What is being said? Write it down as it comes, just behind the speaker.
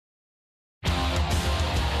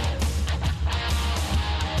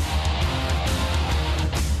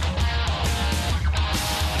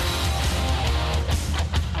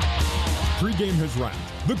game has wrapped.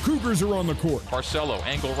 The Cougars are on the court. Barcelo,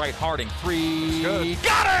 angle right, Harding, three. Good.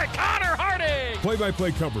 Got it! Connor Harding!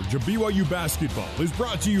 Play-by-play coverage of BYU basketball is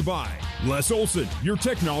brought to you by Les Olson, your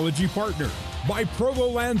technology partner. By Provo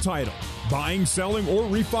Land Title. Buying, selling, or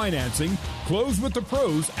refinancing, close with the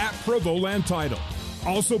pros at Provo Land Title.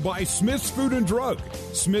 Also by Smith's Food and Drug.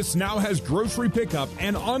 Smith's now has grocery pickup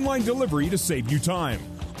and online delivery to save you time.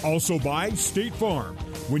 Also by State Farm.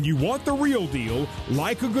 When you want the real deal,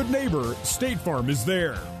 like a good neighbor, State Farm is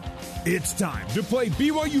there. It's time to play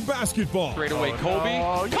BYU basketball. Straight away, Colby.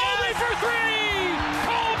 No. Yes! Colby for three!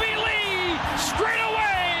 Colby Lee! Straight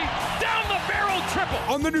away! Down the barrel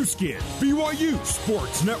triple! On the new skin, BYU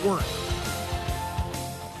Sports Network.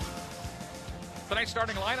 Tonight's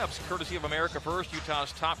starting lineups, courtesy of America First,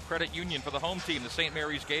 Utah's top credit union for the home team, the St.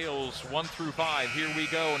 Mary's Gales, 1 through 5. Here we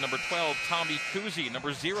go. Number 12, Tommy Kuhse.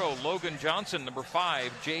 Number 0, Logan Johnson. Number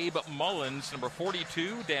 5, Jabe Mullins. Number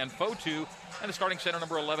 42, Dan Fotu. And the starting center,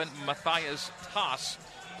 number 11, Matthias Tass.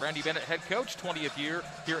 Randy Bennett, head coach, 20th year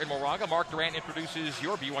here in Moraga. Mark Durant introduces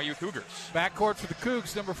your BYU Cougars. Backcourt for the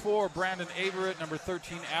Cougs, number 4, Brandon Averett. Number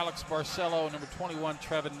 13, Alex Barcelo. Number 21,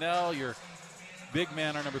 Trevin Nell. Your big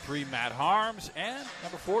men are number 3, Matt Harms, and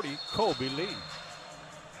number 40, Colby Lee.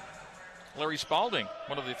 Larry Spalding,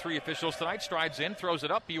 one of the 3 officials tonight, strides in, throws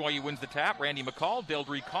it up. BYU wins the tap. Randy McCall,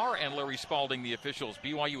 Dildry Carr, and Larry Spalding, the officials.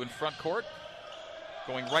 BYU in front court,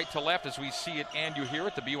 going right to left as we see it and you hear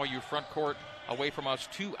it. The BYU front court away from us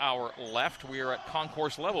to our left. We are at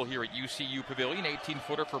concourse level here at UCU Pavilion.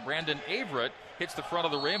 18-footer for Brandon Averett. Hits the front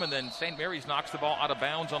of the rim, and then St. Mary's knocks the ball out of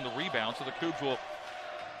bounds on the rebound, so the Cougs will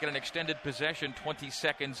get an extended possession 20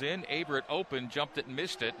 seconds in. Averett open, jumped it and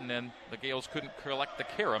missed it, and then the Gales couldn't collect the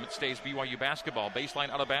carom. It stays BYU basketball. Baseline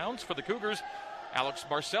out of bounds for the Cougars. Alex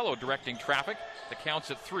Barcelo directing traffic. The count's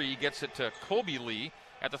at 3, gets it to Colby Lee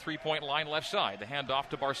at the three-point line left side. The handoff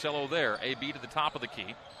to Barcelo there. AB to the top of the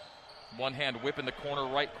key. One hand whip in the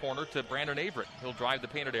corner, right corner to Brandon Averett. He'll drive the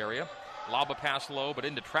painted area. Lob a pass low, but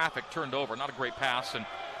into traffic, turned over. Not a great pass, and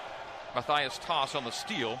Matthias Tass on the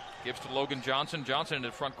steal. Gives to Logan Johnson. Johnson in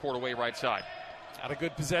the front court away right side. Had a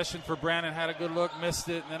good possession for Brandon. Had a good look, missed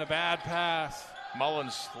it, and then a bad pass.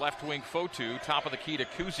 Mullins, left wing Fotu, top of the key to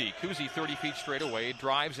Kuhse. Kuhse 30 feet straight away,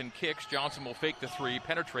 drives and kicks. Johnson will fake the 3,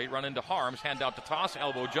 penetrate, run into Harms, hand out to Tass,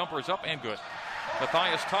 elbow jumper is up and good.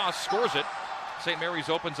 Matthias Tass scores it. St. Mary's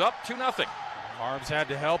opens up 2-0. Harms had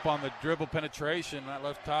to help on the dribble penetration. That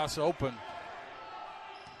left Tass open.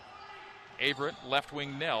 Averett, left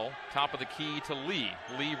wing Nell, top of the key to Lee.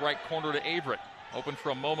 Lee right corner to Averett. Open for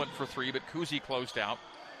a moment for 3, but Kuhse closed out.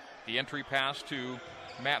 The entry pass to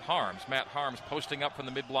Matt Harms. Matt Harms posting up from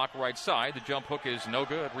the mid-block right side. The jump hook is no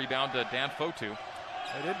good. Rebound to Dan Fotu.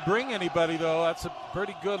 They didn't bring anybody, though. That's a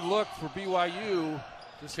pretty good look for BYU.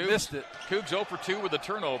 Just missed it. Cougs 0 for 2 with a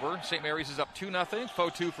turnover. St. Mary's is up 2-0.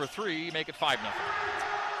 Fotu for 3, make it 5-0.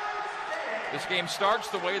 This game starts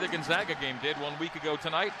the way the Gonzaga game did 1 week ago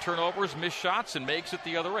tonight. Turnovers, missed shots, and makes it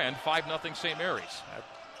the other end. 5-0 St. Mary's.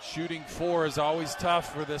 Shooting 4 is always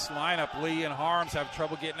tough for this lineup. Lee and Harms have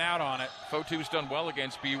trouble getting out on it. Fotu's done well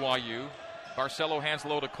against BYU. Barcelo hands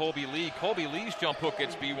low to Colby Lee. Colby Lee's jump hook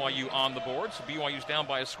gets BYU on the board, so BYU's down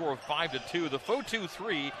by a score of 5-2. The Fotu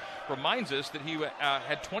 3 reminds us that he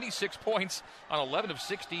had 26 points on 11 of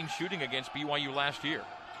 16 shooting against BYU last year.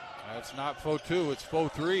 That's not Fotu, it's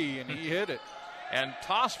Fo3, and he hit it. And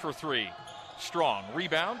Tass for 3, strong.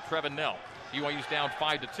 Rebound, Trevin Nell. BYU's down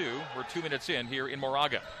 5-2. We're 2 minutes in here in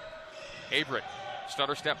Moraga. Averett,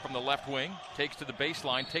 stutter step from the left wing, takes to the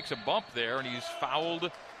baseline, takes a bump there, and he's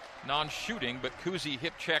fouled non-shooting, but Kuhse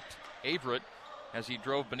hip-checked Averett as he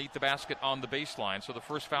drove beneath the basket on the baseline. So the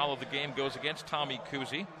first foul of the game goes against Tommy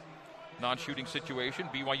Kuhse. Non-shooting situation.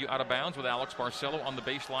 BYU out of bounds with Alex Barcelo on the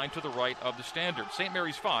baseline to the right of the standard. St.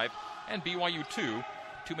 Mary's 5 and BYU 2.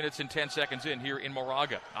 2 minutes and 10 seconds in here in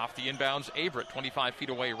Moraga. Off the inbounds, Averett, 25 feet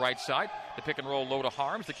away right side. The pick and roll low to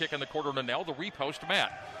Harms. The kick in the corner to Nell. The repost to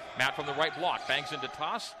Matt. Matt from the right block. Bangs into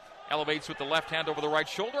Tass. Elevates with the left hand over the right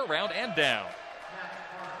shoulder. Round and down.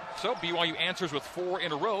 So BYU answers with 4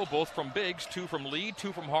 in a row, both from bigs, 2 from Lee,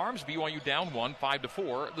 2 from Harms. BYU down 1,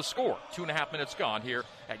 5-4. The score, 2.5 minutes gone here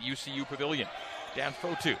at UCU Pavilion. Dan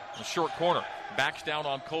Fotu, the short corner, backs down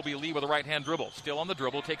on Colby Lee with a right-hand dribble. Still on the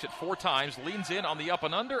dribble, takes it 4 times, leans in on the up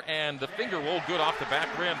and under, and the finger roll good off the back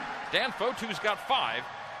rim. Dan Fotu's got 5,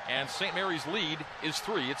 and St. Mary's lead is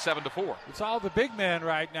 3. It's 7-4. It's all the big men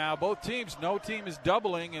right now. Both teams, no team is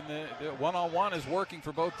doubling, and the one-on-one is working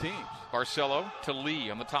for both teams. Barcelo to Lee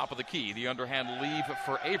on the top of the key. The underhand leave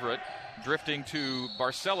for Averett. Drifting to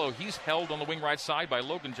Barcelo. He's held on the wing right side by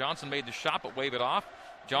Logan Johnson. Made the shot, but wave it off.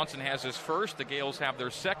 Johnson has his first. The Gales have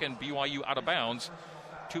their second. BYU out of bounds.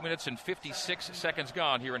 2 minutes and 56 seconds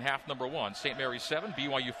gone here in half number 1. St. Mary's 7,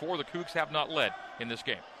 BYU 4. The Cougs have not led in this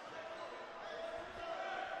game.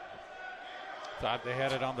 Thought they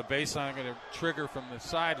had it on the baseline, going to trigger from the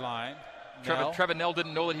sideline. Trevin Nell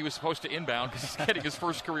didn't know that he was supposed to inbound because he's getting his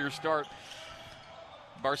first career start.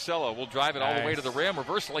 Barcelo will drive it all the way to the rim.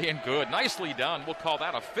 Reverse lay-in, good. Nicely done. We'll call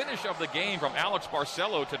that a finish of the game from Alex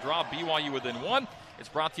Barcelo to draw BYU within 1. It's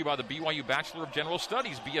brought to you by the BYU Bachelor of General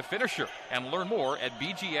Studies. Be a finisher and learn more at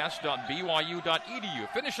bgs.byu.edu.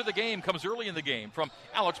 Finish of the game comes early in the game from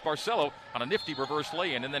Alex Barcelo on a nifty reverse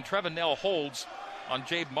lay-in, and then Trevin Nell holds on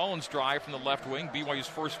Jabe Mullins' drive from the left wing. BYU's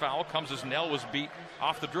first foul comes as Nell was beat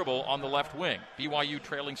off the dribble on the left wing. BYU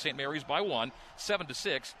trailing St. Mary's by 1,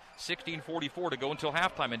 7-6, 16:44 to go until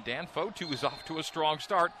halftime. And Dan Fotu is off to a strong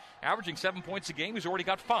start, averaging 7 points a game. He's already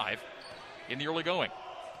got 5 in the early going.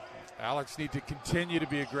 Alex needs to continue to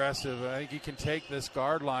be aggressive. I think he can take this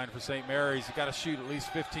guard line for St. Mary's. He's got to shoot at least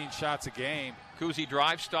 15 shots a game. Kuzi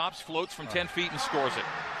drives, stops, floats from 10 feet and scores it.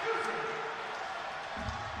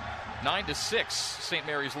 9-6, St.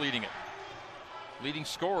 Mary's leading it. Leading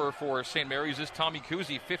scorer for St. Mary's is Tommy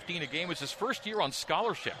Kuzi, 15 a game. It was his first year on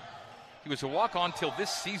scholarship. He was a walk-on till this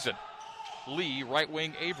season. Lee, right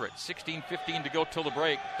wing, Averett. 16-15 to go till the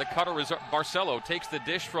break. The cutter is Barcelo. Takes the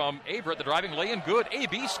dish from Averett. The driving lay-in, good.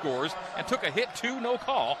 AB scores and took a hit, 2, no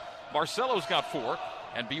call. Barcelo's got 4,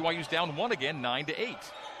 and BYU's down 1 again, 9-8.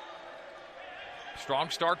 Strong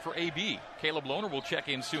start for AB. Caleb Lohner will check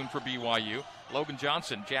in soon for BYU. Logan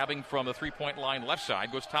Johnson jabbing from the three-point line left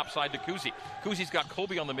side. Goes topside to Kuzi. Kuzi's got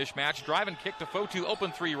Colby on the mismatch. Drive and kick to Fotu.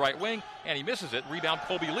 Open 3 right wing, and he misses it. Rebound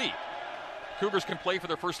Colby Lee. Cougars can play for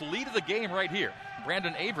their first lead of the game right here.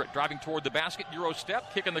 Brandon Averett driving toward the basket. Euro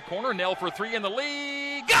step. Kick in the corner. Nell for 3 in the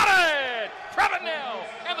lead. Got it! Trevin Nell!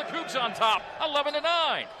 And the Cougs on top.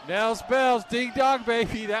 11-9. Nell's bells. Ding dong,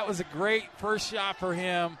 baby. That was a great first shot for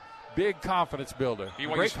him. Big confidence builder.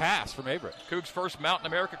 Great pass from Averett. Cougs' first Mountain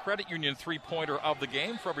America Credit Union three-pointer of the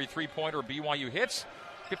game. For every three-pointer BYU hits,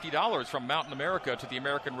 $50 from Mountain America to the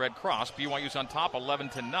American Red Cross. BYU's on top,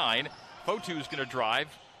 11-9. Fotu's going to drive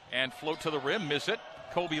and float to the rim, miss it.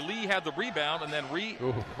 Colby Lee had the rebound and then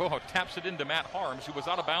taps it into Matt Harms, who was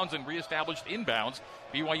out of bounds and reestablished inbounds.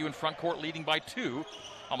 BYU in front court leading by 2.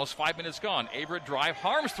 Almost 5 minutes gone. Averett drive,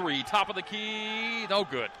 Harms 3, top of the key, no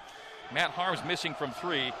good. Matt Harms missing from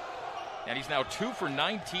 3. And he's now 2 for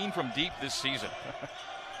 19 from deep this season.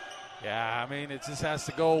 Yeah, I mean, it just has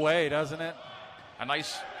to go away, doesn't it? A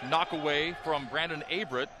nice knock away from Brandon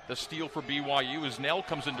Averett. The steal for BYU as Nell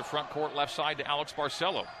comes into front court left side to Alex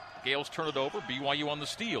Barcelo. Gales turn it over. BYU on the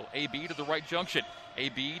steal. AB to the right junction.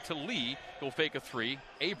 AB to Lee. He'll fake a 3.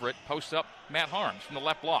 Averett posts up Matt Harms from the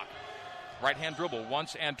left block. Right-hand dribble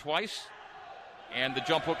once and twice. And the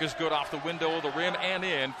jump hook is good off the window of the rim and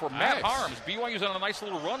in for Matt Harms. BYU's on a nice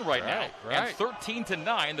little run right now. And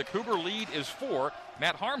 13-9. The Cougar lead is 4.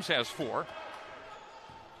 Matt Harms has 4.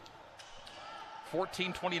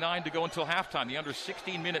 14:29 to go until halftime. The under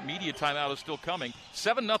 16-minute media timeout is still coming.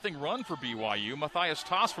 7-0 run for BYU. Matthias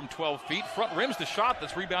Toss from 12 feet. Front rim's the shot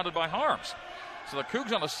that's rebounded by Harms. So the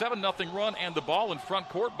Cougs on a 7-0 run and the ball in front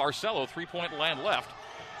court. Barcelo, three-point land left.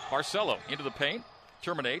 Barcelo into the paint.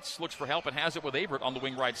 Terminates, looks for help, and has it with Averett on the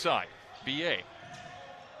wing right side. B.A.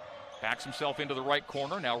 backs himself into the right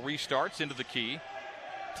corner, now restarts into the key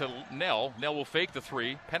to Nell. Nell will fake the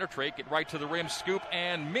 3, penetrate, get right to the rim, scoop,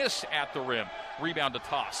 and miss at the rim. Rebound to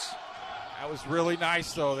Toss. That was really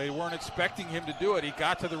nice, though. They weren't expecting him to do it. He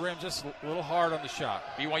got to the rim just a little hard on the shot.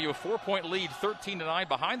 BYU a 4-point lead, 13-9.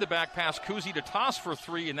 Behind the back pass, Kuzi to Toss for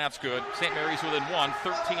 3, and that's good. St. Mary's within 1,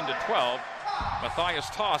 13-12. Matthias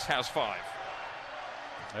Toss has 5.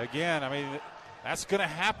 Again, I mean, that's going to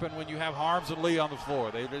happen when you have Harms and Lee on the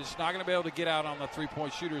floor. They're just not going to be able to get out on the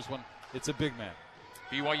three-point shooters when it's a big man.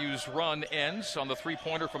 BYU's run ends on the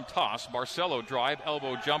three-pointer from Toss. Barcelo drive,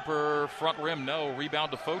 elbow jumper, front rim, no.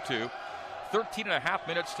 Rebound to Fotu. 13.5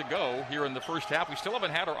 minutes to go here in the first half. We still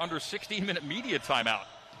haven't had our under 16-minute media timeout.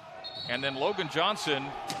 And then Logan Johnson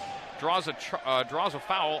draws a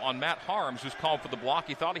foul on Matt Harms, who's called for the block.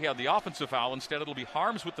 He thought he had the offensive foul. Instead, it'll be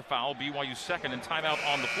Harms with the foul. BYU's second and timeout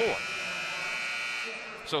on the floor.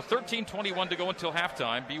 So 13:21 to go until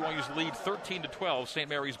halftime. BYU's lead 13-12. St.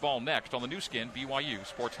 Mary's ball next on the new skin, BYU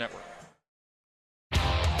Sports Network.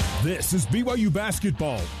 This is BYU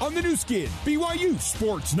basketball on the new skin, BYU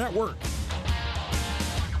Sports Network.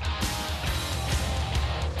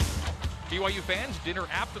 BYU fans, dinner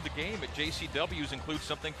after the game at JCW's includes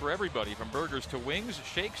something for everybody, from burgers to wings,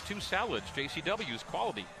 shakes to salads. JCW's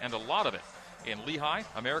quality and a lot of it. in Lehigh,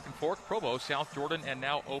 American Fork, Provo, South Jordan, and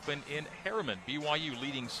now open in Harriman. BYU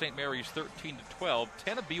leading St. Mary's 13-12.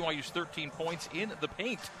 10 of BYU's 13 points in the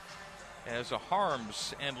paint, as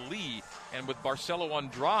Harms and Lee, and with Barcelo on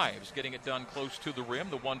drives, getting it done close to the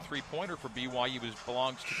rim. The 1 3-pointer for BYU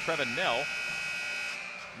belongs to Trevin Knell.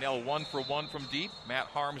 Knell 1 for 1 from deep. Matt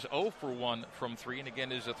Harms 0 for 1 from 3, and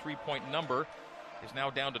again his 3-point number is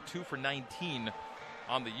now down to 2 for 19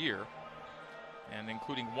 on the year, and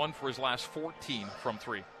including 1 for his last 14 from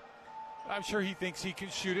 3. I'm sure he thinks he can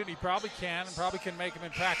shoot it. He probably can, and probably can make them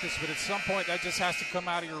in practice, but at some point that just has to come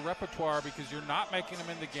out of your repertoire, because you're not making them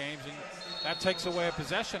in the games, and that takes away a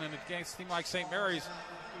possession. And against a team like St. Mary's,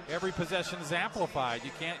 every possession is amplified.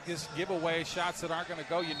 You can't just give away shots that aren't going to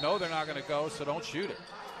go. You know they're not going to go, so don't shoot it.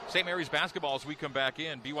 St. Mary's basketball as we come back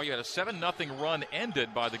in. BYU had a 7-0 run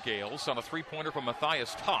ended by the Gales on a 3-pointer from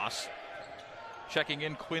Matthias Toss. Checking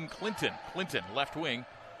in Quinn Clinton. Clinton, left wing.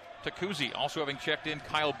 To Kuzi, also having checked in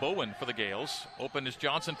Kyle Bowen for the Gales. Open is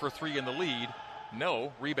Johnson for 3 in the lead.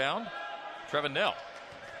 No. Rebound, Trevin Knell.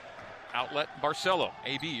 Outlet, Barcelo.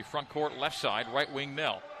 AB, front court, left side, right wing,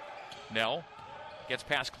 Knell. Knell gets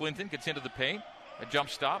past Clinton, gets into the paint. A jump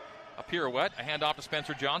stop, a pirouette, a handoff to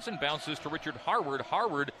Spencer Johnson. Bounces to Richard Harward.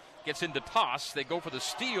 Harward gets into toss. They go for the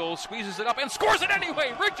steal, squeezes it up, and scores it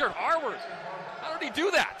anyway. Richard Harward. How did he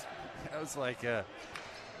do that? That was like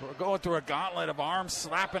we're going through a gauntlet of arms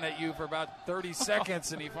slapping at you for about 30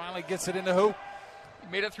 seconds, and he finally gets it in the hoop.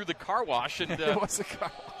 He made it through the car wash and It was a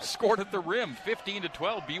car wash. Scored at the rim. 15-12.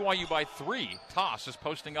 BYU by 3. Toss is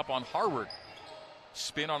posting up on Harward.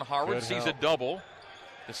 Spin on Harward. Good sees help. a double.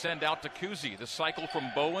 To send out to Kuzi. The cycle from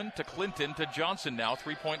Bowen to Clinton to Johnson now.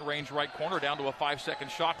 3-point range right corner down to a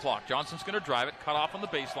 5-second shot clock. Johnson's going to drive it. Cut off on the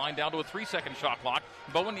baseline down to a 3-second shot clock.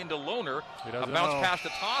 Bowen into Lohner. A bounce pass to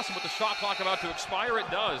Toss. And with the shot clock about to expire, it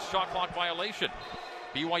does. Shot clock violation.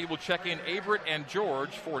 BYU will check in Averett and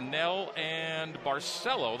George for Knell and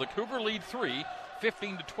Barcelo. The Cougar lead 3.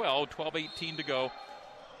 15-12. 12-18 to go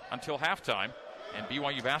until halftime. And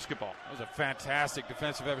BYU basketball. That was a fantastic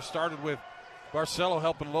defensive effort. Started with Barcelo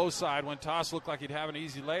helping low side when Toss looked like he'd have an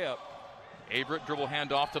easy layup. Averett dribble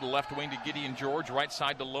handoff to the left wing to Gideon George, right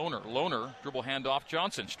side to Lohner. Lohner dribble handoff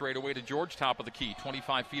Johnson, straight away to George, top of the key,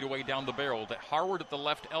 25 feet away down the barrel. To Harward at the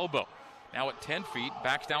left elbow. Now at 10 feet,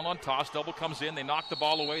 backs down on Toss, double comes in, they knock the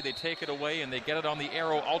ball away, they take it away, and they get it on the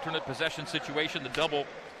arrow alternate possession situation. The double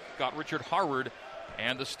got Richard Harward,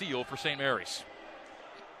 and the steal for St. Mary's.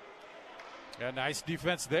 Yeah, nice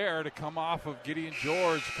defense there to come off of Gideon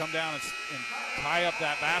George, come down and tie up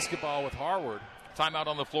that basketball with Harward. Timeout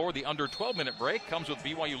on the floor. The under 12-minute break comes with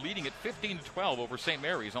BYU leading at 15-12 over St.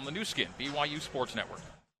 Mary's on the new skin, BYU Sports Network.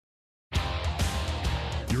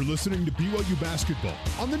 You're listening to BYU Basketball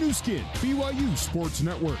on the new skin, BYU Sports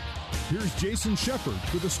Network. Here's Jason Shepard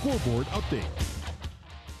with a scoreboard update.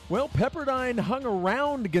 Well, Pepperdine hung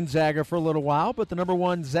around Gonzaga for a little while, but the number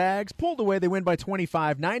 1 Zags pulled away. They win by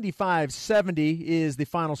 25. 95-70 is the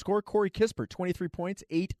final score. Corey Kispert, 23 points,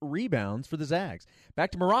 8 rebounds for the Zags.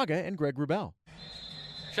 Back to Moraga and Greg Wrubell.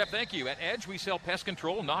 Shep, thank you. At Edge, we sell pest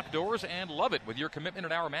control, knock doors, and love it. With your commitment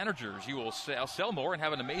and our managers, you will sell more and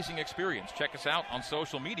have an amazing experience. Check us out on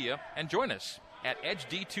social media and join us at Edge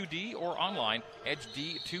D2D or online,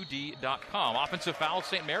 edged2d.com. Offensive foul,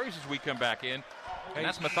 St. Mary's as we come back in. And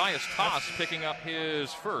that's Matthias Toss picking up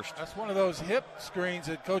his first. That's one of those hip screens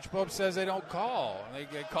that Coach Pope says they don't call. And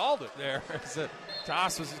they called it there.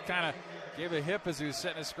 Toss was kind of gave a hip as he was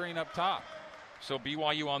setting a screen up top. So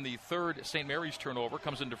BYU on the third St. Mary's turnover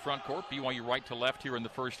comes into front court. BYU right to left here in the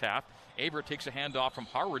first half. Averett takes a handoff from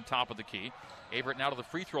Harward, top of the key. Averett now to the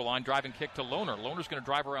free throw line, driving kick to Lohner. Lohner's going to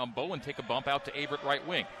drive around Bowen, take a bump out to Averett right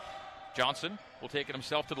wing. Johnson will take it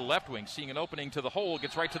himself to the left wing, seeing an opening to the hole,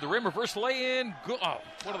 gets right to the rim, reverse lay-in. Oh,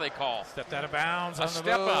 what do they call? Stepped out of bounds on the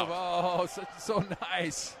step move. Out. Oh, so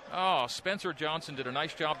nice. Oh, Spencer Johnson did a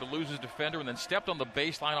nice job to lose his defender and then stepped on the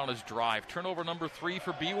baseline on his drive. Turnover number 3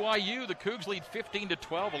 for BYU. The Cougs lead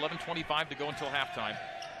 15-12, 11:25 to go until halftime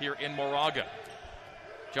here in Moraga.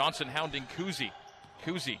 Johnson hounding Kuzi.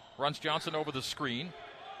 Kuzi runs Johnson over the screen.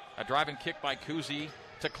 A driving kick by Kuzi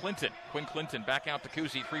to Clinton. Quinn Clinton back out to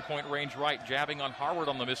Kuzi, 3-point range right, jabbing on Harward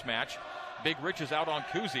on the mismatch. Big Rich is out on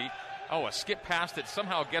Kuzi. Oh, a skip pass that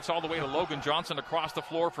somehow gets all the way to Logan Johnson across the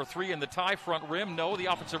floor for 3 in the tie, front rim. No, the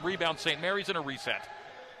offensive rebound, St. Mary's, and a reset.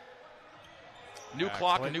 New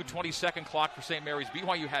clock, Clinton. A new 20-second clock for St. Mary's.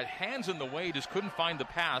 BYU had hands in the way, just couldn't find the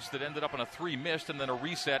pass that ended up on a 3 missed, and then a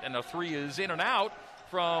reset, and a 3 is in and out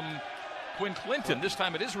from Quinn Clinton. This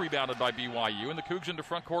time it is rebounded by BYU, and the Cougs into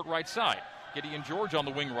front court right side. Gideon George on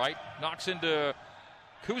the wing right, knocks into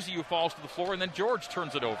Kuzi, who falls to the floor, and then George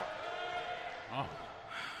turns it over. Oh.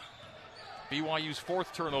 BYU's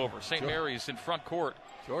fourth turnover. St. Mary's in front court.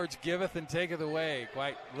 George giveth and taketh away,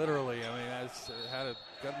 quite literally. I mean, that's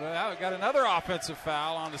got another offensive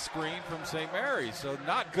foul on the screen from St. Mary's. So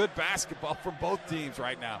not good basketball from both teams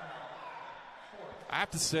right now. I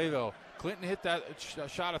have to say, though, Clinton hit that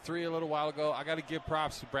shot of three a little while ago. I got to give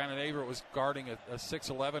props to Brandon Averett. Was guarding a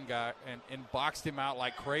 6'11 guy and boxed him out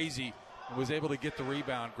like crazy and was able to get the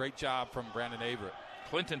rebound. Great job from Brandon Averett.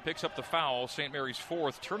 Clinton picks up the foul. St. Mary's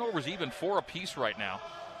fourth. Turnovers even 4 apiece right now.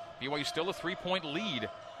 BYU still a 3-point lead,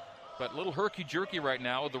 but a little herky-jerky right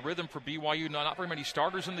now. The rhythm for BYU, not very many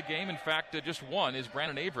starters in the game. In fact, just one is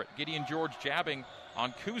Brandon Averett. Gideon George jabbing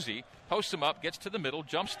on Kuzi. Posts him up, gets to the middle,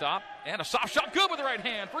 jump stop, and a soft shot good with the right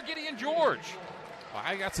hand for Gideon George. Well,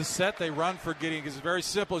 I got to set they run for Gideon because it's very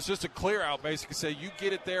simple. It's just a clear out, basically. Say you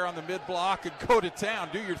get it there on the mid-block and go to town.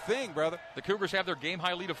 Do your thing, brother. The Cougars have their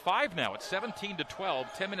game-high lead of 5 now. It's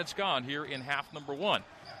 17-12. 10 minutes gone here in half number 1.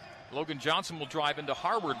 Logan Johnson will drive into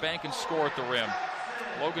Harvard, bank and score at the rim.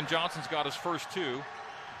 Logan Johnson's got his first 2.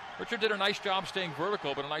 Richard did a nice job staying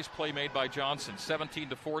vertical, but a nice play made by Johnson.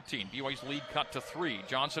 17-14. BYU's lead cut to 3.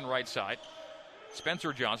 Johnson right side.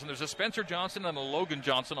 Spencer Johnson. There's a Spencer Johnson and a Logan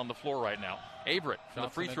Johnson on the floor right now. Averett from the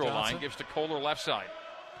free throw line gives to Kohler left side.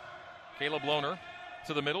 Caleb Lohner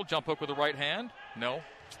to the middle. Jump hook with the right hand. No.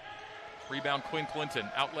 Rebound Quinn Clinton.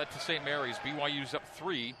 Outlet to St. Mary's. BYU's up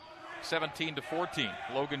 3. 17-14.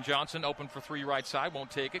 Logan Johnson open for 3 right side.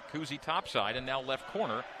 Won't take it. Kuzi top side. And now left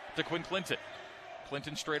corner to Quinn Clinton.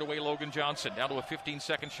 Clinton straight away, Logan Johnson. Down to a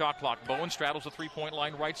 15-second shot clock. Bowen straddles the three-point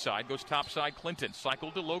line right side. Goes top side, Clinton.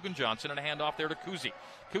 Cycled to Logan Johnson and a handoff there to Kuzi.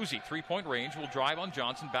 Kuzi, three-point range, will drive on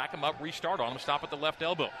Johnson. Back him up, restart on him. Stop at the left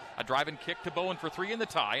elbow. A drive and kick to Bowen for 3 in the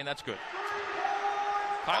tie, and that's good.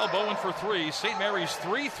 Kyle Bowen for 3. St. Mary's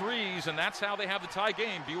 3 threes, and that's how they have the tie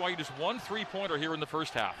game. BYU just 1 3-pointer here in the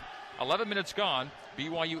first half. 11 minutes gone.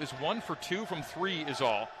 BYU is 1 for 2 from 3 is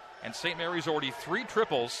all. And St. Mary's already 3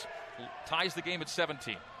 triples. Ties the game at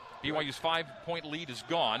 17. BYU's 5-point lead is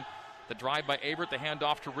gone. The drive by Averett, the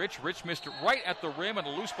handoff to Rich. Rich missed it right at the rim, and a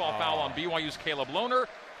loose ball foul on BYU's Caleb Lohner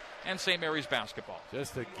and St. Mary's basketball.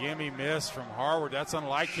 Just a gimme miss from Harvard. That's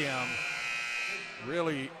unlike him.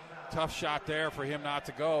 Really tough shot there for him not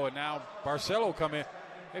to go. And now Barcelo will come in.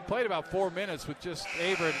 They played about 4 minutes with just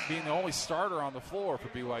Averett being the only starter on the floor for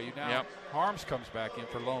BYU. Now Harms comes back in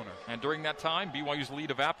for Lohner. And during that time, BYU's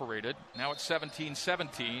lead evaporated. Now it's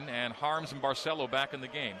 17-17, and Harms and Barcelo back in the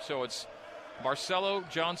game. So it's Barcelo,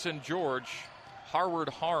 Johnson, George, Harvard,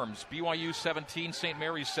 Harms. BYU 17, St.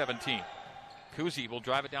 Mary's 17. Kuzi will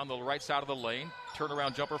drive it down the right side of the lane.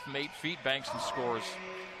 Turnaround jumper from 8 feet, banks and scores.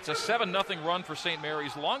 It's a 7-0 run for St.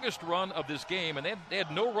 Mary's, longest run of this game, and they had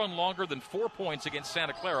no run longer than 4 points against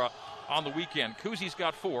Santa Clara on the weekend. Kuzi's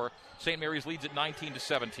got 4. St. Mary's leads at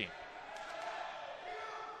 19-17.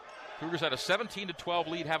 Cougars had a 17-12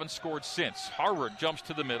 lead, haven't scored since. Harvard jumps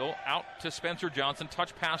to the middle, out to Spencer Johnson.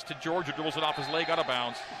 Touch pass to George, who dribbles it off his leg out of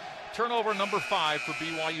bounds. Turnover number 5 for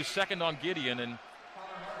BYU, second on Gideon, and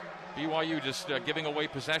BYU just giving away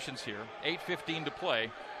possessions here. 8:15 to play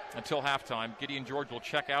until halftime. Gideon George will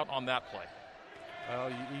check out on that play. Well,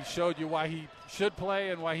 he showed you why he should play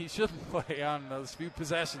and why he shouldn't play on those few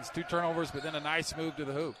possessions. 2 turnovers, but then a nice move to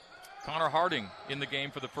the hoop. Connor Harding in the game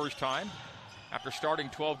for the first time. After starting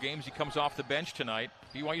 12 games, he comes off the bench tonight.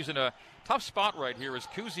 BYU's in a tough spot right here as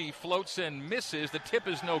Kuzi floats and misses. The tip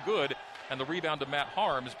is no good, and the rebound to Matt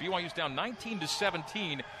Harms. BYU's down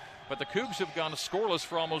 19-17, but the Cougs have gone scoreless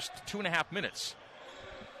for almost 2.5 minutes.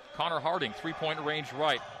 Connor Harding, three-point range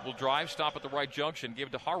right, will drive, stop at the right junction,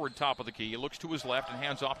 give to Harvard top of the key. He looks to his left and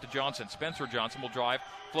hands off to Johnson. Spencer Johnson will drive,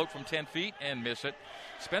 float from 10 feet and miss it.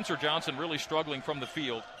 Spencer Johnson really struggling from the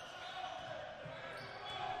field.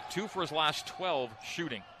 2 for his last 12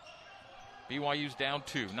 shooting. BYU's down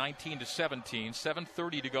 2, 19-17,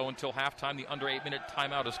 7:30 to go until halftime. The under 8-minute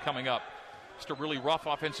timeout is coming up. Just a really rough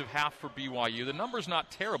offensive half for BYU. The number's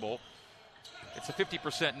not terrible. It's a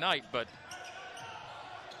 50% night, but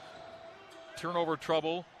turnover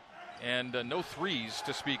trouble and no threes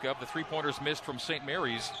to speak of. The three-pointers missed from St.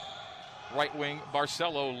 Mary's. Right wing,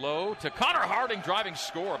 Barcelo low to Connor Harding, driving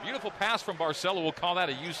score. A beautiful pass from Barcelo. We'll call that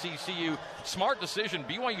a UCCU smart decision.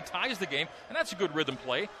 BYU ties the game, and that's a good rhythm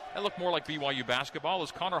play. That looked more like BYU basketball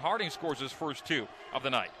as Connor Harding scores his first 2 of the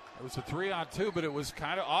night. It was a 3-on-2, but it was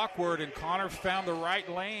kind of awkward, and Connor found the right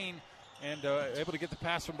lane and able to get the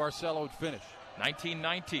pass from Barcelo and finish.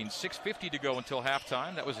 19-19, 6:50 to go until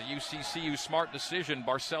halftime. That was a UCCU smart decision.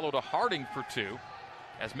 Barcelo to Harding for 2.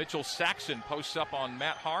 As Mitchell Saxon posts up on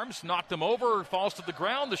Matt Harms, knocked him over, falls to the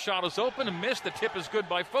ground. The shot is open and missed. The tip is good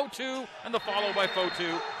by Fotu, and the follow by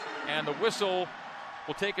Fotu. And the whistle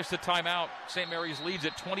will take us to timeout. St. Mary's leads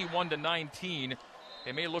at 21-19.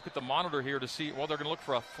 They may look at the monitor here to see, well, they're going to look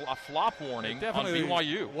for a flop warning on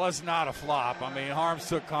BYU. It was not a flop. I mean, Harms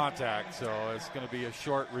took contact, so it's going to be a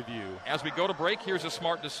short review. As we go to break, here's a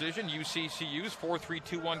smart decision. UCCU's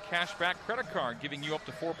 4321 cashback credit card, giving you up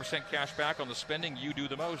to 4% cash back on the spending you do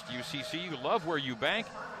the most. UCCU, love where you bank.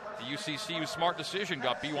 The UCCU smart decision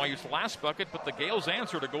got BYU's last bucket, but the Gales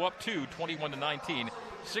answer to go up to 21-19.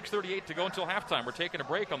 6:38 to go until halftime. We're taking a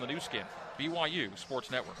break on the new skin, BYU Sports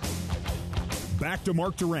Network. Back to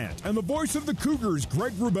Mark Durrant and the voice of the Cougars,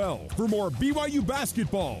 Greg Wrubell, for more BYU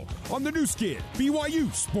basketball on the new skin,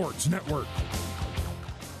 BYU Sports Network.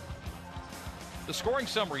 The scoring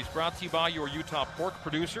summary is brought to you by your Utah Pork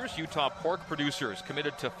Producers. Utah Pork Producers,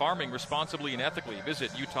 committed to farming responsibly and ethically. Visit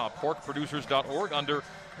utahporkproducers.org under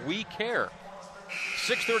We Care.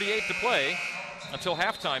 6:38 to play until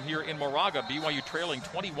halftime here in Moraga. BYU trailing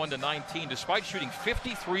 21-19 despite shooting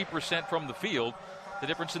 53% from the field. The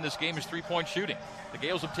difference in this game is three-point shooting. The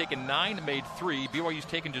Gales have taken 9, made 3. BYU's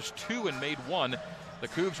taken just 2 and made 1. The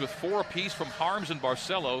Cougs with 4 apiece from Harms and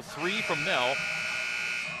Barcelo, 3 from Nell,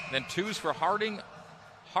 then 2s for Harding,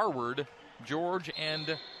 Harward, George,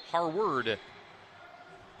 and Harward.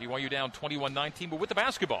 BYU down 21-19, but with the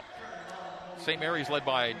basketball. St. Mary's led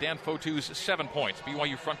by Dan Fotu's 7 points.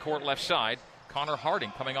 BYU front court left side. Connor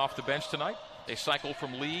Harding coming off the bench tonight. They cycle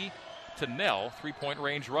from Lee to Nell, 3-point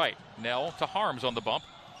range right. Nell to Harms on the bump.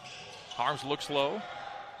 Harms looks low,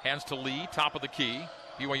 hands to Lee, top of the key.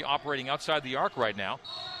 BYU operating outside the arc right now.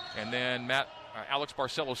 And then Alex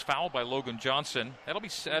Barcelo's fouled by Logan Johnson. That'll be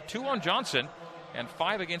 2 on Johnson and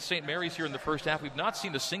 5 against St. Mary's here in the first half. We've not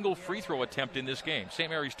seen a single free throw attempt in this game. St.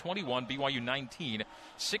 Mary's 21, BYU 19,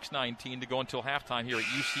 6:19 to go until halftime here at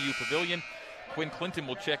UCU Pavilion. Quinn Clinton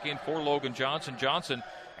will check in for Logan Johnson. Johnson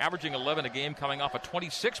averaging 11 a game, coming off a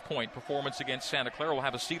 26-point performance against Santa Clara, will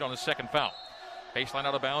have a seat on his second foul. Baseline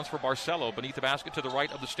out of bounds for Barcelo. Beneath the basket to the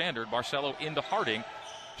right of the standard. Barcelo into Harding.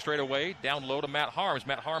 Straight away, down low to Matt Harms.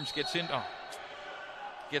 Matt Harms gets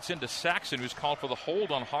into Saxon, who's called for the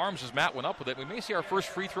hold on Harms as Matt went up with it. We may see our first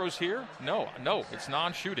free throws here. No, it's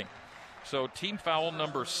non-shooting. So team foul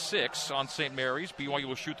number 6 on St. Mary's. BYU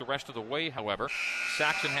will shoot the rest of the way, however.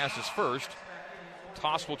 Saxon has his first.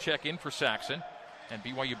 Toss will check in for Saxon. And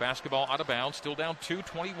BYU basketball out of bounds, still down 2,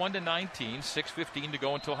 21-19, 6:15 to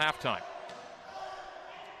go until halftime.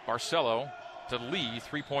 Barcelo to Lee,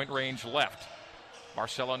 3-point range left.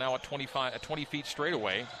 Barcelo now at 20 feet straight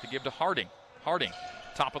away to give to Harding. Harding,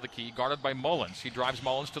 top of the key, guarded by Mullins. He drives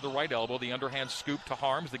Mullins to the right elbow. The underhand scoop to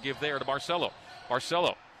Harms. The give there to Barcelo.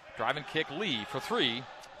 Barcelo, drive and kick Lee for 3.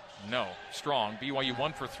 No, strong. BYU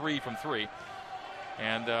 1 for 3 from 3.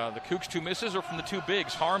 And the Cougs 2 misses are from the 2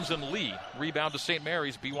 bigs, Harms and Lee. Rebound to St.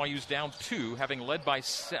 Mary's. BYU's down 2, having led by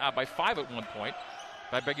 5 at one point.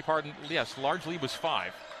 I beg your pardon. Yes, large lead was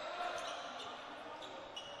 5.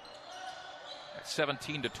 At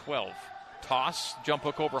 17-12. Toss, jump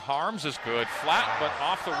hook over Harms is good. Flat, but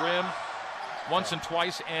off the rim once and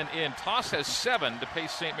twice and in. Toss has 7 to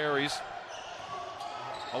pace St. Mary's,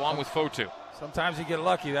 along with Fotu. Sometimes you get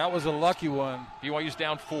lucky. That was a lucky one. BYU's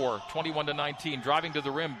down 4, 21-19. Driving to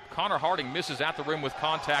the rim. Connor Harding misses at the rim with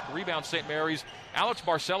contact. Rebound St. Mary's. Alex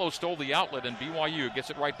Barcelo stole the outlet, and BYU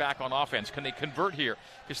gets it right back on offense. Can they convert here?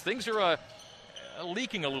 Because things are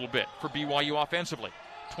leaking a little bit for BYU offensively.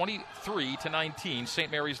 23-19.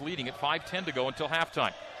 St. Mary's leading at 5:10 to go until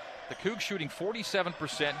halftime. The Cougs shooting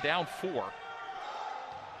 47%, down 4.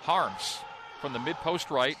 Harms from the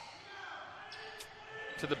mid-post right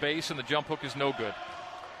to the base, and the jump hook is no good.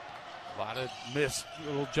 A lot of missed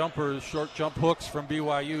little jumpers, short jump hooks from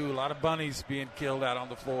BYU. A lot of bunnies being killed out on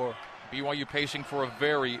the floor. BYU pacing for a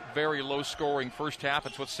very, very low-scoring first half.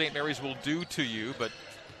 It's what St. Mary's will do to you, but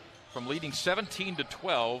from leading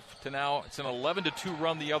 17-12 to now it's an 11-2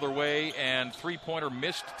 run the other way, and three-pointer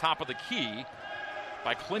missed top of the key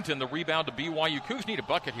by Clinton. The rebound to BYU. Cougs need a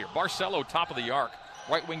bucket here. Barcelo top of the arc.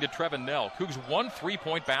 Right wing to Trevin Nell. Cougs 1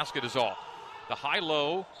 3-point basket is all. The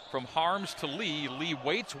high-low from Harms to Lee. Lee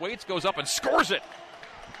waits, goes up and scores it.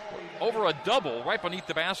 Over a double right beneath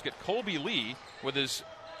the basket. Colby Lee with his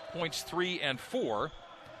points 3 and 4.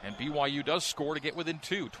 And BYU does score to get within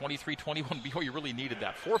 2. 23-21. BYU really needed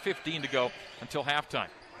that. 4:15 to go until halftime.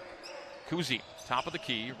 Kuzi, top of the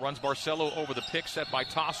key, runs Barcelo over the pick set by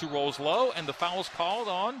Toss, who rolls low, and the foul's called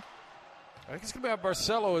on. I think it's going to be on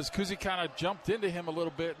Barcelo as Kuzi kind of jumped into him a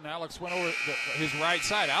little bit, and Alex went over his right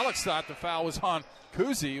side. Alex thought the foul was on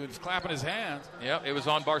Kuzi, who was clapping his hands. Yeah, it was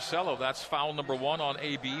on Barcelo. That's foul number 1 on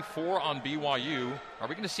AB, 4 on BYU. Are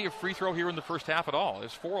we going to see a free throw here in the first half at all?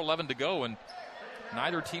 There's 4:11 to go, and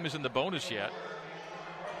neither team is in the bonus yet.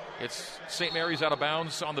 It's St. Mary's out of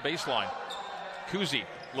bounds on the baseline. Kuzi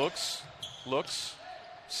looks,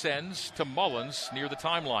 sends to Mullins near the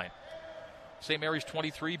timeline. St. Mary's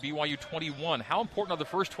 23, BYU 21. How important are the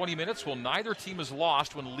first 20 minutes? Well, neither team has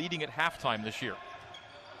lost when leading at halftime this year.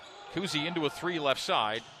 Kuzi into a three left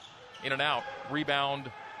side. In and out.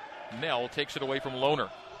 Rebound. Nell takes it away from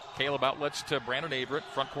Lohner. Caleb outlets to Brandon Averett,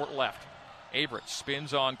 front court left. Averett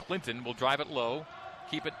spins on Clinton, will drive it low,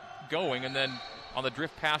 keep it going, and then on the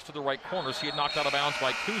drift pass to the right corner, see it knocked out of bounds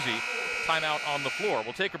by Kuzi. Timeout on the floor.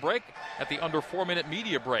 We'll take a break at the under 4-minute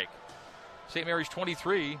media break. St. Mary's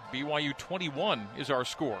 23, BYU 21 is our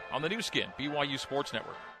score on the new skin, BYU Sports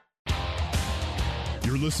Network.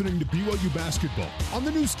 You're listening to BYU Basketball on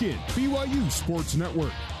the new skin, BYU Sports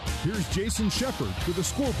Network. Here's Jason Shepard with a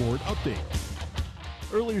scoreboard update.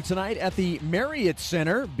 Earlier tonight at the Marriott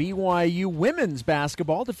Center, BYU women's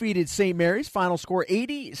basketball defeated St. Mary's. Final score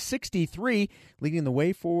 80-63, leading the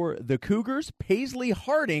way for the Cougars. Paisley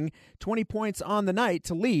Harding, 20 points on the night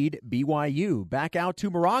to lead BYU. Back out to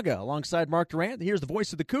Moraga alongside Mark Durant. Here's the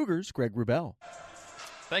voice of the Cougars, Greg Wrubell.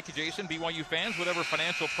 Thank you, Jason. BYU fans, whatever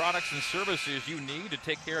financial products and services you need to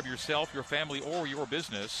take care of yourself, your family, or your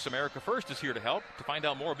business, America First is here to help. To find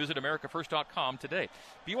out more, visit AmericaFirst.com today.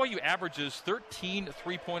 BYU averages 13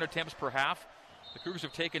 three-point attempts per half. The Cougars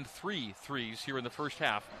have taken 3 threes here in the first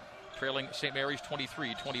half, trailing St. Mary's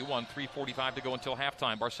 23-21, 3:45 to go until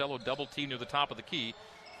halftime. Barcelo double-teamed near the top of the key.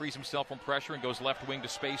 Frees himself from pressure and goes left wing to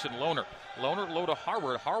space and Lohner. Lohner low to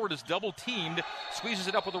Harward. Harward is double teamed, squeezes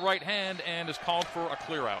it up with the right hand, and is called for a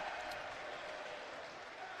clear out.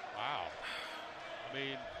 Wow. I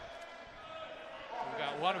mean, we've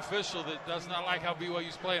got one official that does not like how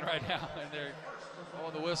BYU's playing right now, and they're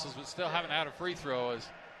blowing the whistles, but still haven't had a free throw as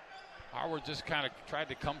Harward just kind of tried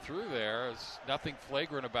to come through there. There's nothing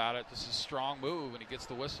flagrant about it. Just a strong move, and he gets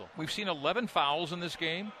the whistle. We've seen 11 fouls in this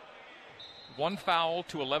game. 1 foul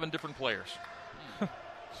to 11 different players.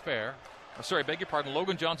 It's fair. Sorry, beg your pardon.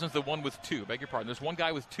 Logan Johnson's the one with 2. Beg your pardon. There's one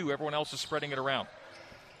guy with 2. Everyone else is spreading it around.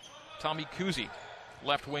 Tommy Kuzi,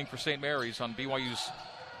 left wing for St. Mary's on BYU's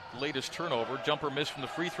latest turnover. Jumper missed from the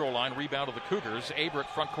free throw line. Rebound of the Cougars. Averett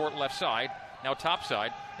front court left side. Now top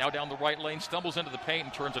side. Now down the right lane. Stumbles into the paint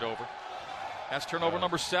and turns it over. That's turnover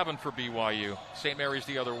number 7 for BYU. St. Mary's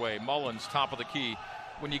the other way. Mullins, top of the key.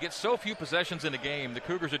 When you get so few possessions in a game, the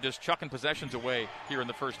Cougars are just chucking possessions away here in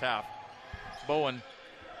the first half. Bowen,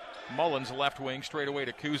 Mullins left wing, straight away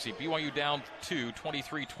to Kuzi. BYU down 2,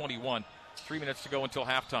 23-21. 3 minutes to go until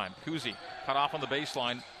halftime. Kuzi cut off on the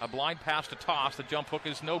baseline. A blind pass to Toss. The jump hook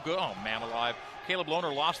is no good. Oh, man alive. Caleb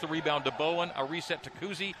Lohner lost the rebound to Bowen. A reset to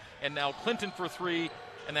Kuzi. And now Clinton for 3,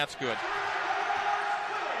 and that's good.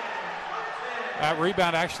 That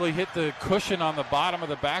rebound actually hit the cushion on the bottom of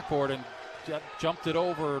the backboard and jumped it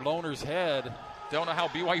over Lohner's head. Don't know how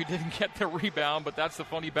BYU didn't get the rebound, but that's the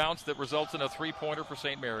funny bounce that results in a 3-pointer for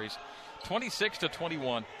St. Mary's.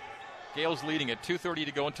 26-21. Gales leading it. 2:30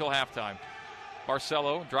 to go until halftime.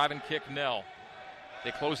 Barcelo, drive and kick Nell. They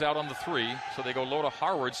close out on the 3, so they go low to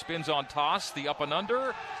Harward. Spins on Toss. The up and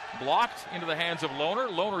under. Blocked into the hands of Lohner.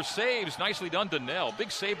 Lohner saves. Nicely done to Nell.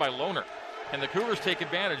 Big save by Lohner. And the Cougars take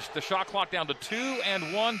advantage. The shot clock down to 2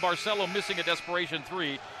 and 1. Barcelo missing a desperation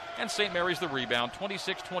 3. And St. Mary's the rebound.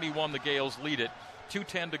 26-21, the Gales lead it.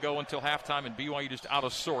 2:10 to go until halftime, and BYU just out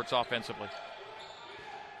of sorts offensively.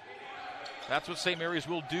 That's what St. Mary's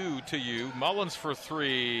will do to you. Mullins for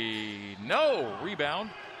 3. No. Rebound.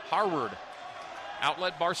 Harward.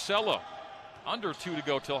 Outlet Barcelo. Under 2 to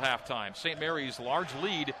go till halftime. St. Mary's large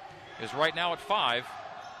lead is right now at 5.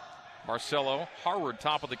 Barcelo. Harward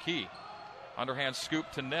top of the key. Underhand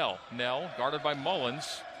scoop to Nell. Nell guarded by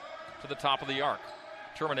Mullins to the top of the arc.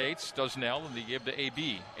 Terminates, does Nell, and they give to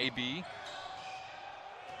AB. AB,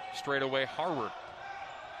 straight away Harward.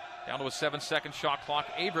 Down to a 7-second shot clock.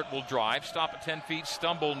 Averett will drive, stop at 10 feet,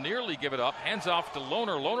 stumble, nearly give it up. Hands off to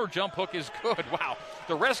Lohner. Lohner jump hook is good. Wow.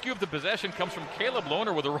 The rescue of the possession comes from Caleb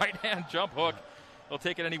Lohner with a right-hand jump hook. They'll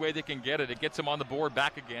take it any way they can get it. It gets him on the board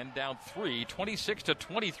back again, down 3,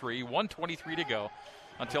 26-23, 1:23 to go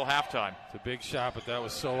until halftime. It's a big shot, but that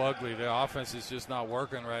was so ugly. The offense is just not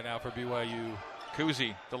working right now for BYU.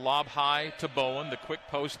 Kuzi, the lob high to Bowen. The quick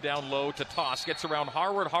post down low to Toss. Gets around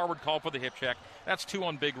Harward. Harward called for the hip check. That's 2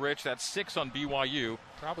 on Big Rich. That's 6 on BYU.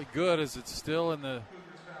 Probably good as it's still in the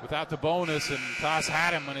without the bonus, and Toss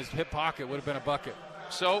had him in his hip pocket. Would have been a bucket.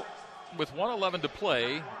 So with 1:11 to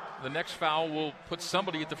play, the next foul will put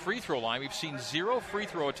somebody at the free throw line. We've seen 0 free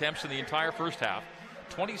throw attempts in the entire first half.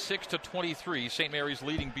 26-23, St. Mary's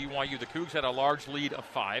leading BYU. The Cougs had a large lead of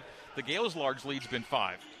 5. The Gales' large lead's been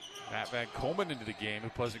 5. Matt Van Komen into the game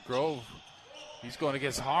at Pleasant Grove. He's going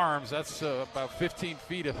against Harms. That's about 15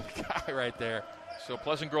 feet of a guy right there. So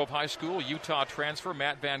Pleasant Grove High School, Utah transfer,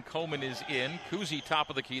 Matt Van Komen is in. Kuzi top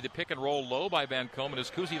of the key. The pick and roll low by Van Komen as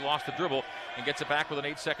Kuzi lost the dribble and gets it back with an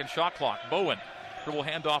 8-second shot clock. Bowen, dribble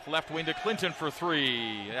handoff left wing to Clinton for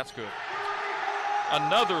three. That's good.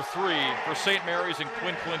 Another three for St. Mary's and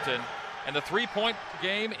Quinn Clinton. And the three-point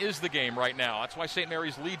game is the game right now. That's why St.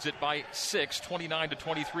 Mary's leads it by 6,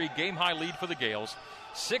 29-23. Game-high lead for the Gales.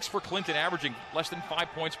 6 for Clinton, averaging less than 5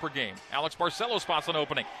 points per game. Alex Barcelo spots an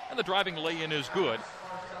opening, and the driving lay-in is good.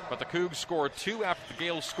 But the Cougs score 2 after the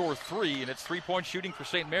Gales score 3, and it's three-point shooting for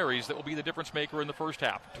St. Mary's that will be the difference maker in the first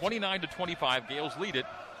half. 29-25, Gales lead it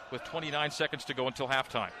with 29 seconds to go until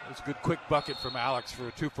halftime. It's a good quick bucket from Alex for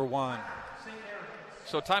a 2-for-1.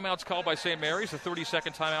 So timeouts called by St. Mary's, a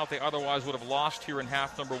 30-second timeout they otherwise would have lost here in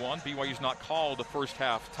half number one. BYU's not called the first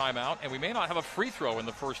half timeout, and we may not have a free throw in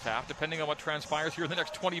the first half, depending on what transpires here in the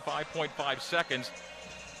next 25.5 seconds.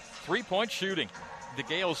 Three-point shooting. The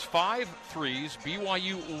Gales 5 threes,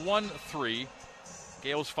 BYU 1 3.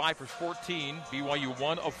 Gales 5 for 14, BYU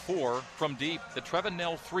 1 of 4 from deep. The Trevin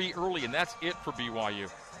Nell 3 early, and that's it for BYU.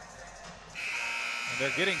 And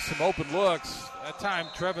they're getting some open looks. That time,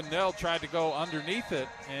 Trevin Nell tried to go underneath it,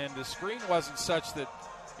 and the screen wasn't such that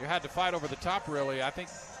you had to fight over the top, really. I think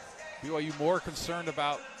BYU more concerned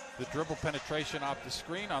about the dribble penetration off the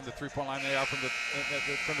screen on the three-point line they are from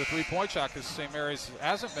the three-point shot, because St. Mary's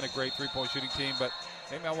hasn't been a great three-point shooting team, but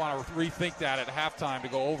they may want to rethink that at halftime to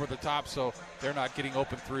go over the top so they're not getting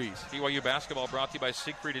open threes. BYU basketball brought to you by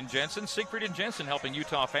Siegfried and Jensen. Siegfried and Jensen helping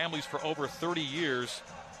Utah families for over 30 years.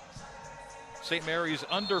 St. Mary's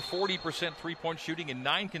under 40% three-point shooting in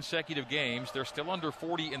 9 consecutive games. They're still under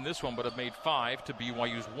 40 in this one, but have made 5 to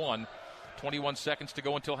BYU's 1. 21 seconds to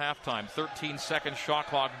go until halftime. 13-second shot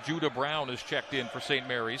clock. Judah Brown is checked in for St.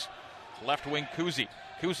 Mary's. Left wing Kuzi.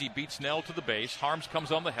 Kuzi beats Nell to the base. Harms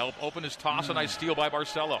comes on the help. Open his toss. A nice steal by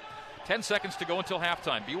Barcelo. 10 seconds to go until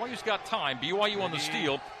halftime. BYU's got time. BYU on the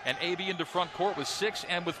steal, and AB into front court with 6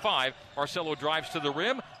 and with 5. Barcelo drives to the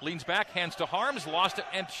rim, leans back, hands to Harms, lost it,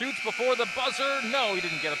 and shoots before the buzzer. No, he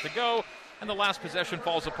didn't get it to go. And the last possession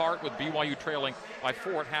falls apart with BYU trailing by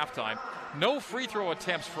 4 at halftime. No free throw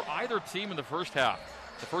attempts for either team in the first half.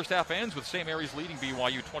 The first half ends with St. Mary's leading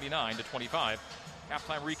BYU 29-25.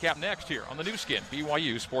 Halftime recap next here on the new skin,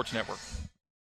 BYU Sports Network.